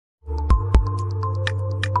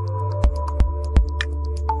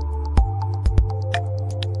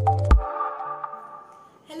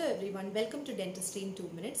Dentistry in 2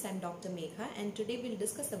 minutes. I'm Dr. Megha, and today we'll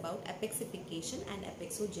discuss about apexification and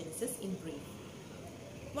apexogenesis in brief.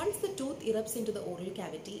 Once the tooth erupts into the oral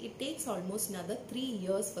cavity, it takes almost another 3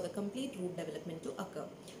 years for the complete root development to occur.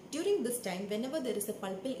 During this time, whenever there is a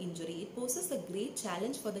pulpal injury, it poses a great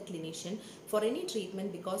challenge for the clinician for any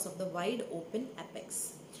treatment because of the wide open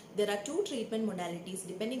apex. There are two treatment modalities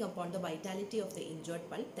depending upon the vitality of the injured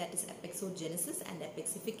pulp, that is apexogenesis and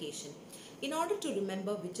apexification. In order to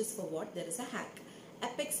remember which is for what, there is a hack.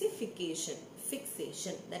 Apexification,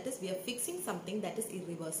 fixation, that is we are fixing something that is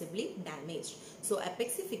irreversibly damaged. So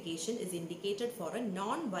apexification is indicated for a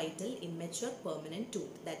non-vital immature permanent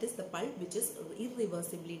tooth, that is the pulp which is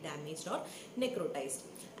irreversibly damaged or necrotized.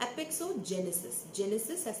 Apexogenesis,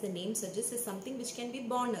 genesis as the name suggests is something which can be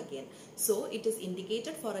born again. So it is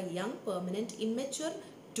indicated for a young permanent immature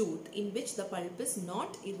tooth in which the pulp is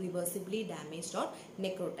not irreversibly damaged or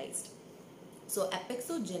necrotized. So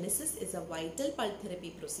apexogenesis is a vital pulp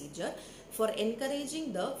therapy procedure for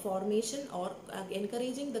encouraging the formation or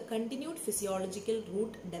encouraging the continued physiological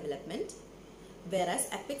root development, whereas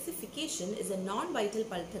apexification is a non-vital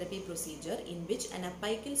pulp therapy procedure in which an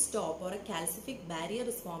apical stop or a calcific barrier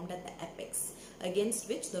is formed at the apex, against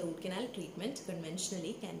which the root canal treatment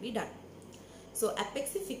conventionally can be done. So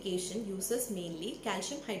apexification uses mainly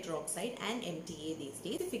calcium hydroxide and MTA these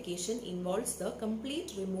days. Apexification involves the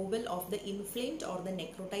complete removal of the inflamed or the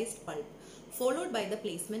necrotized pulp, followed by the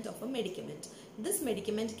placement of a medicament. This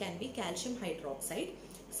medicament can be calcium hydroxide.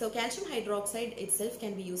 So calcium hydroxide itself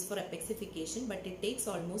can be used for apexification, but it takes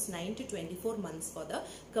almost 9 to 24 months for the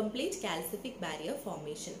complete calcific barrier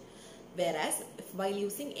formation. Whereas while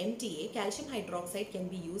using MTA, calcium hydroxide can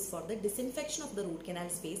be used for the disinfection of the root canal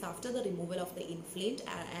space after the removal of the inflamed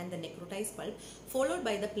and the necrotized pulp, followed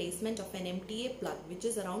by the placement of an MTA plug which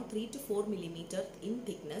is around 3 to 4 mm in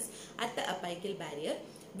thickness at the apical barrier,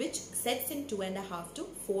 which sets in 2.5 to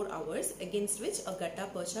 4 hours, against which a gutta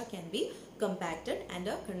percha can be compacted and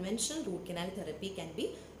a conventional root canal therapy can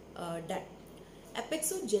be done.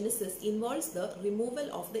 Apexogenesis involves the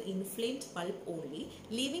removal of the inflamed pulp only,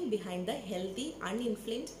 leaving behind the healthy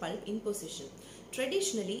uninflamed pulp in position.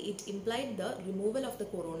 Traditionally, it implied the removal of the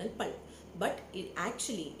coronal pulp, but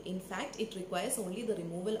in fact, it requires only the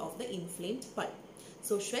removal of the inflamed pulp.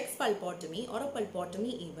 So Schweck's pulpotomy or a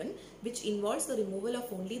pulpotomy even, which involves the removal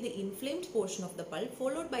of only the inflamed portion of the pulp,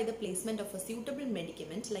 followed by the placement of a suitable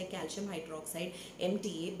medicament like calcium hydroxide,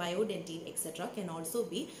 MTA, biodentine, etc., can also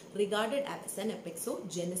be regarded as an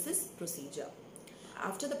apexogenesis procedure.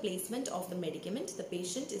 After the placement of the medicament, the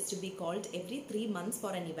patient is to be called every 3 months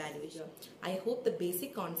for an evaluation. I hope the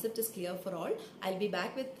basic concept is clear for all. I'll be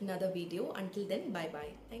back with another video. Until then,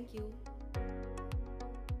 bye-bye. Thank you.